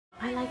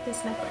I like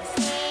this necklace.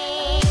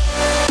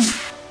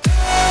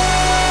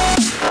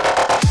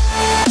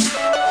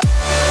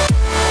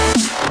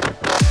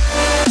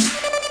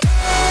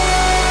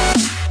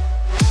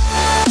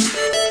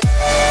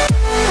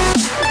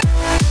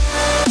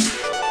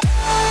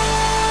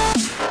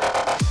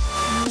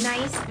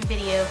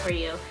 Video for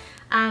you.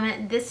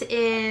 This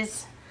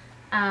is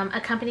a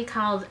company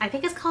called, I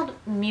think it's called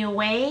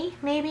MUWAE,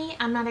 maybe?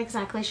 I'm not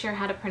exactly sure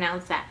how to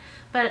pronounce that.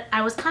 But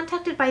I was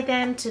contacted by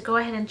them to go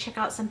ahead and check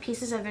out some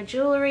pieces of their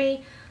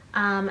jewelry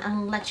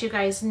and let you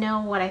guys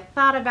know what I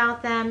thought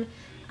about them.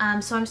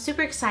 So I'm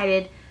super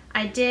excited.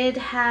 I did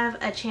have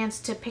a chance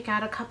to pick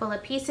out a couple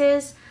of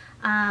pieces.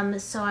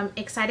 So I'm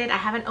excited. I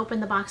haven't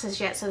opened the boxes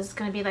yet, so this is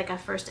going to be like a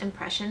first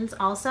impressions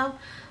also.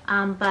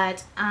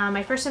 But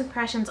my first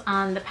impressions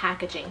on the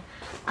packaging.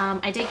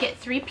 I did get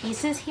 3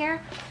 pieces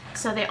here,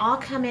 so they all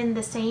come in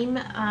the same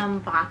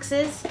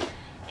boxes,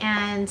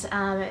 and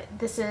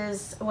this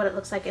is what it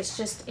looks like. It's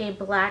just a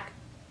black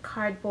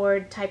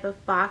cardboard type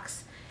of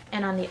box,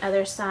 and on the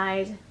other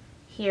side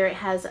here it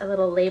has a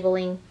little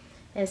labeling.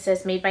 It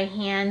says made by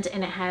hand,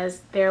 and it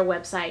has their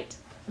website,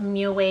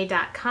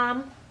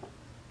 MUWAE.com.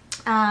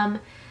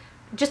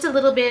 Just a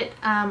little bit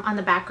on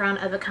the background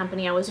of the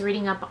company. I was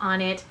reading up on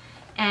it,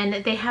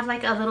 and they have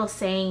like a little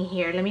saying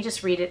here. Let me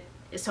just read it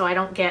so I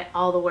don't get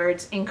all the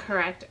words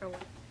incorrect.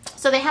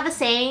 So they have a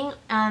saying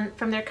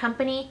from their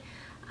company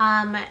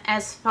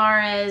as far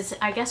as,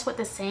 I guess, what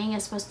the saying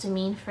is supposed to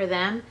mean for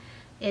them.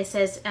 It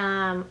says,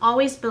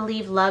 always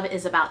believe love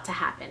is about to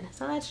happen.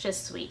 So that's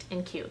just sweet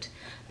and cute.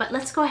 But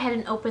let's go ahead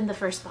and open the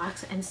first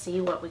box and see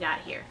what we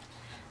got here.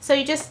 So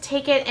you just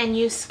take it and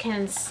you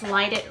can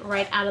slide it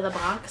right out of the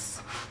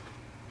box.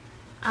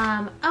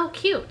 Oh,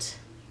 cute.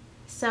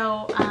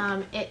 So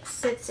it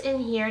sits in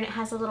here and it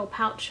has a little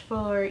pouch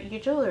for your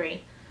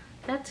jewelry.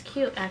 That's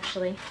cute,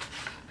 actually.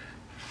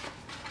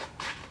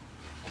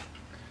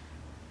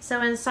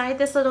 So inside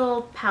this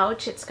little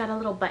pouch, it's got a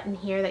little button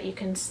here that you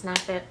can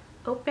snap it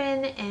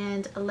open,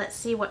 and let's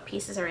see what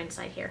pieces are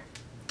inside here.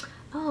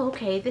 Oh,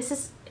 okay, this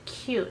is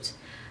cute.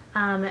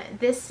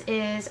 This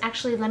is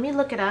actually, let me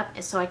look it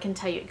up so I can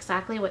tell you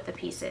exactly what the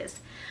piece is.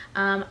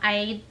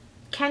 I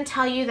can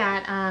tell you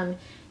that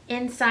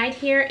inside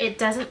here it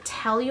doesn't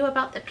tell you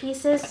about the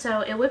pieces,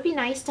 so it would be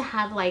nice to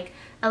have like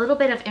a little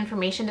bit of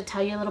information to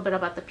tell you a little bit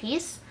about the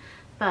piece,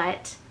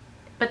 but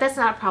that's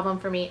not a problem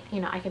for me. You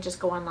know, I can just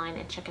go online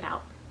and check it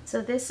out.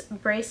 So this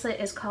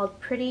bracelet is called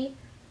Pretty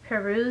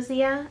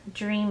Perusia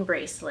Dream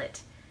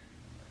Bracelet.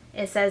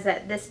 It says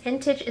that this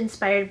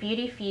vintage-inspired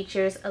beauty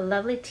features a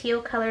lovely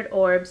teal-colored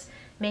orbs,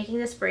 making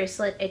this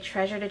bracelet a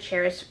treasure to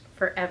cherish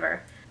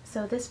forever.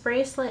 So this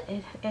bracelet,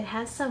 it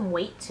has some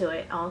weight to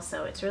it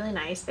also. It's really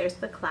nice. There's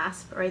the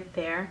clasp right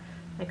there,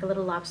 like a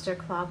little lobster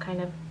claw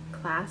kind of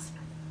clasp.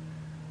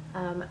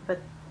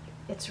 But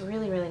it's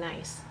really, really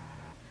nice.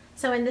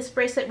 So, and this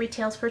bracelet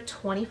retails for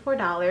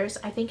 $24.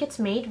 I think it's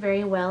made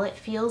very well. It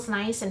feels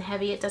nice and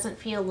heavy. It doesn't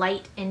feel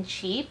light and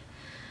cheap.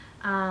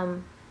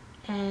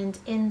 And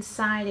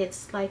inside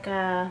it's like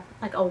a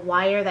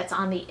wire that's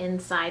on the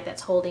inside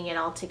that's holding it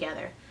all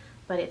together.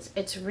 But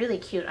it's really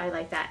cute. I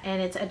like that.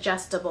 And it's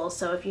adjustable,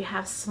 so if you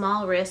have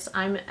small wrists,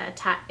 I'm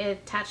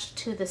attached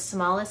to the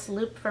smallest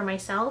loop for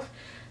myself,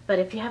 but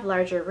if you have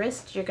larger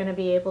wrists, you're going to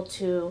be able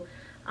to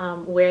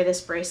wear this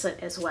bracelet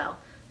as well.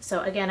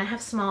 So again, I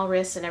have small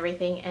wrists and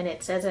everything, and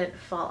it doesn't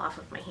fall off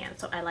of my hand,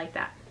 so I like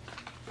that.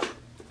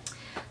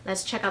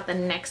 Let's check out the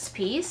next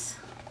piece.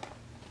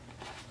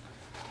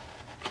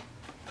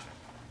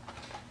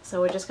 So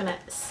we're just gonna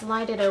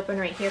slide it open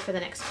right here for the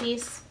next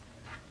piece.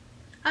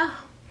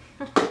 Oh,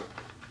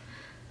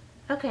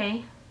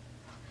 okay.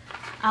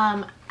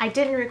 I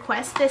didn't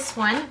request this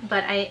one,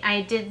 but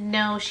I did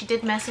know, she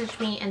did message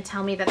me and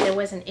tell me that there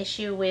was an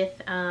issue with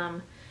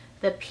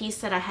the piece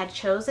that I had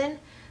chosen.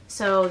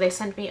 So they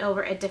sent me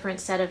over a different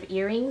set of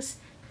earrings.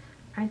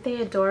 Aren't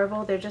they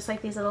adorable? They're just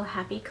like these little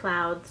happy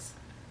clouds.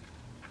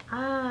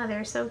 Ah,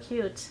 they're so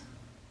cute.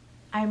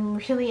 I'm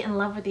really in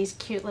love with these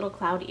cute little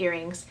cloud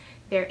earrings.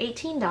 They're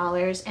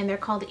 $18 and they're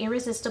called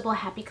Irresistible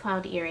Happy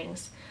Cloud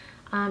Earrings.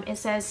 It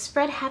says,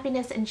 spread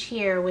happiness and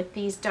cheer with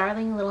these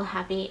darling little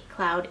happy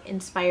cloud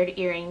inspired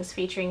earrings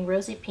featuring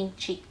rosy pink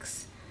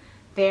cheeks.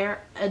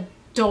 They're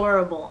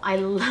adorable. I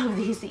love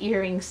these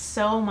earrings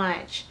so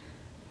much.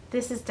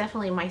 This is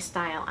definitely my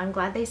style. I'm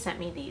glad they sent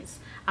me these.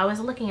 I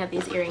was looking at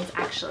these earrings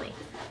actually.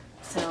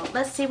 So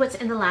let's see what's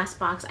in the last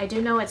box. I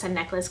do know it's a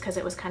necklace because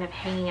it was kind of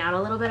hanging out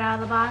a little bit out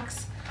of the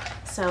box.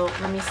 So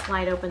let me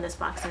slide open this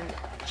box and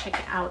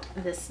check out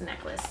this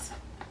necklace.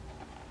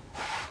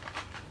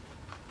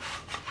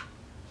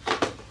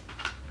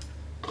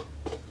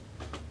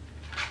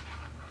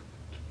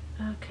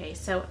 Okay,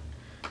 so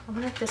I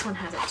wonder if this one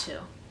has it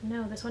too.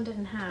 No, this one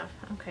didn't have.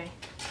 Okay.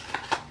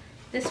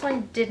 This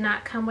one did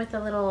not come with a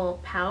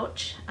little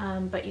pouch,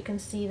 but you can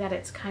see that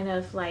it's kind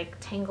of like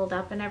tangled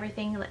up and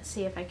everything. Let's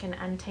see if I can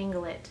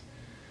untangle it.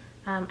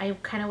 I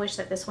kind of wish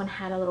that this one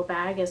had a little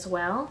bag as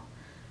well,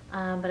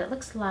 but it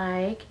looks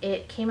like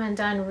it came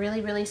undone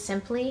really, really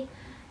simply,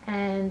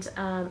 and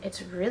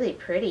it's really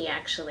pretty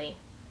actually.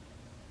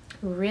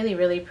 really,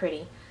 really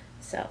pretty.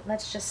 So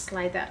let's just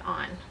slide that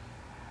on.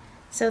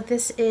 So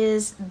this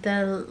is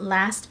the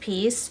last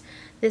piece.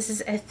 This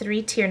is a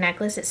 3-tier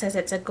necklace. It says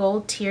it's a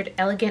gold tiered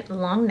elegant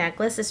long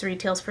necklace. This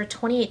retails for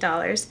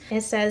 $28.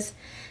 It says,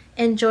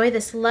 enjoy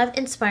this love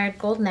inspired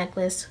gold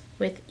necklace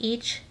with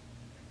each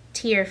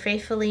tier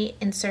faithfully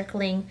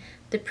encircling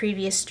the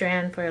previous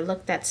strand for a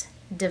look that's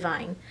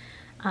divine.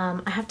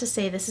 I have to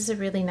say this is a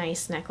really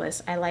nice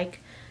necklace. I like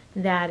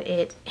that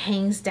it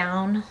hangs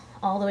down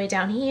all the way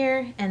down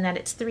here and that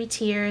it's 3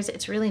 tiers.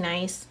 It's really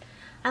nice.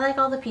 I like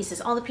all the pieces.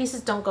 All the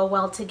pieces don't go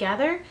well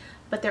together,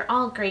 but they're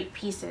all great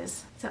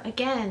pieces. So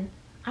again,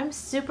 I'm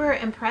super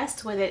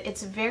impressed with it.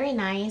 It's very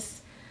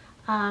nice.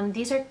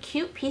 These are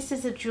cute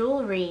pieces of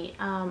jewelry.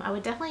 I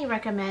would definitely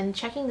recommend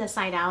checking the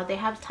site out. They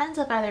have tons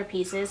of other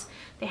pieces.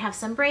 They have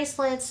some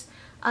bracelets,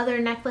 other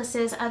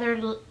necklaces,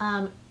 other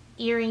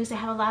earrings. They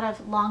have a lot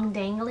of long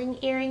dangling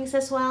earrings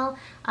as well.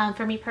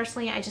 For me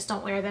personally, I just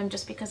don't wear them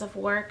just because of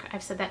work.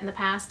 I've said that in the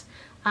past.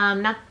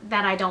 Not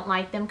that I don't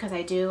like them, because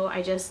I do.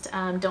 I just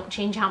don't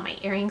change out my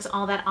earrings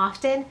all that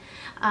often.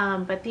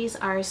 But these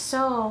are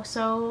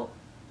so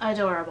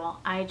adorable.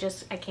 I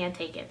can't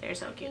take it. They're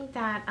so cute. I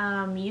think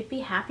that you'd be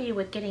happy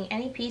with getting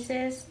any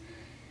pieces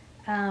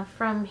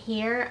from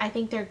here. I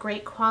think they're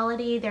great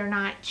quality. They're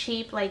not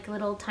cheap like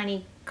little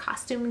tiny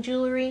costume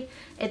jewelry.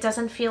 It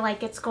doesn't feel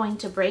like it's going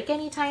to break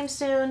anytime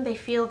soon. They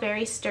feel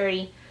very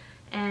sturdy,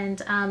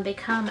 and they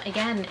come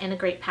again in a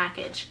great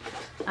package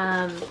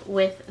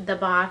with the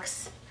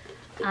box.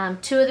 2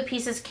 of the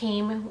pieces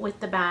came with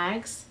the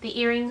bags. The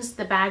earrings,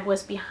 the bag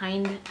was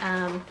behind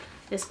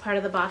this part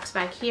of the box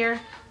back here,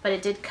 but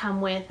it did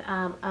come with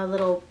a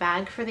little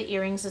bag for the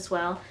earrings as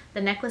well.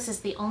 The necklace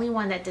is the only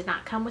one that did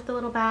not come with the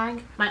little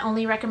bag. My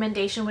only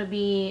recommendation would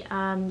be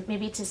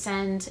maybe to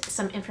send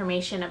some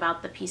information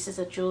about the pieces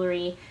of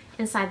jewelry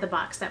inside the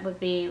box. That would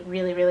be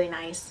really, really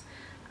nice.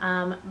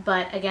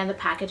 But again, the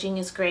packaging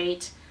is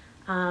great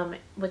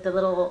with the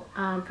little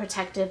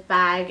protective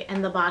bag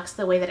and the box,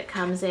 the way that it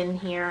comes in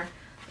here.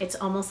 It's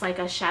almost like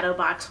a shadow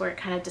box where it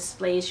kind of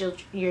displays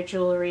your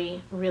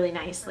jewelry really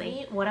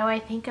nicely. What do I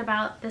think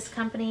about this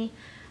company?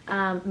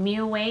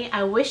 MUWAE.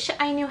 I wish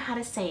I knew how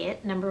to say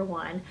it, number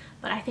one,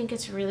 but I think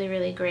it's really,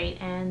 really great.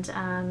 And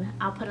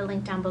I'll put a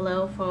link down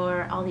below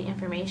for all the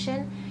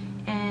information.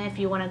 And if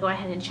you want to go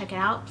ahead and check it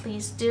out,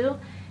 please do.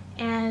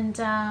 And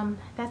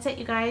that's it,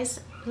 you guys.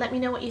 Let me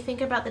know what you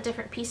think about the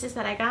different pieces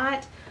that I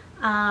got.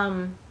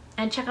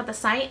 And check out the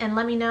site and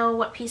let me know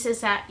what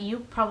pieces that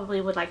you probably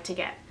would like to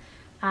get.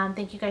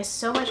 Thank you guys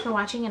so much for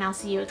watching, and I'll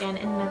see you again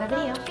in another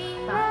video.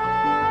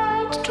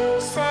 Bye.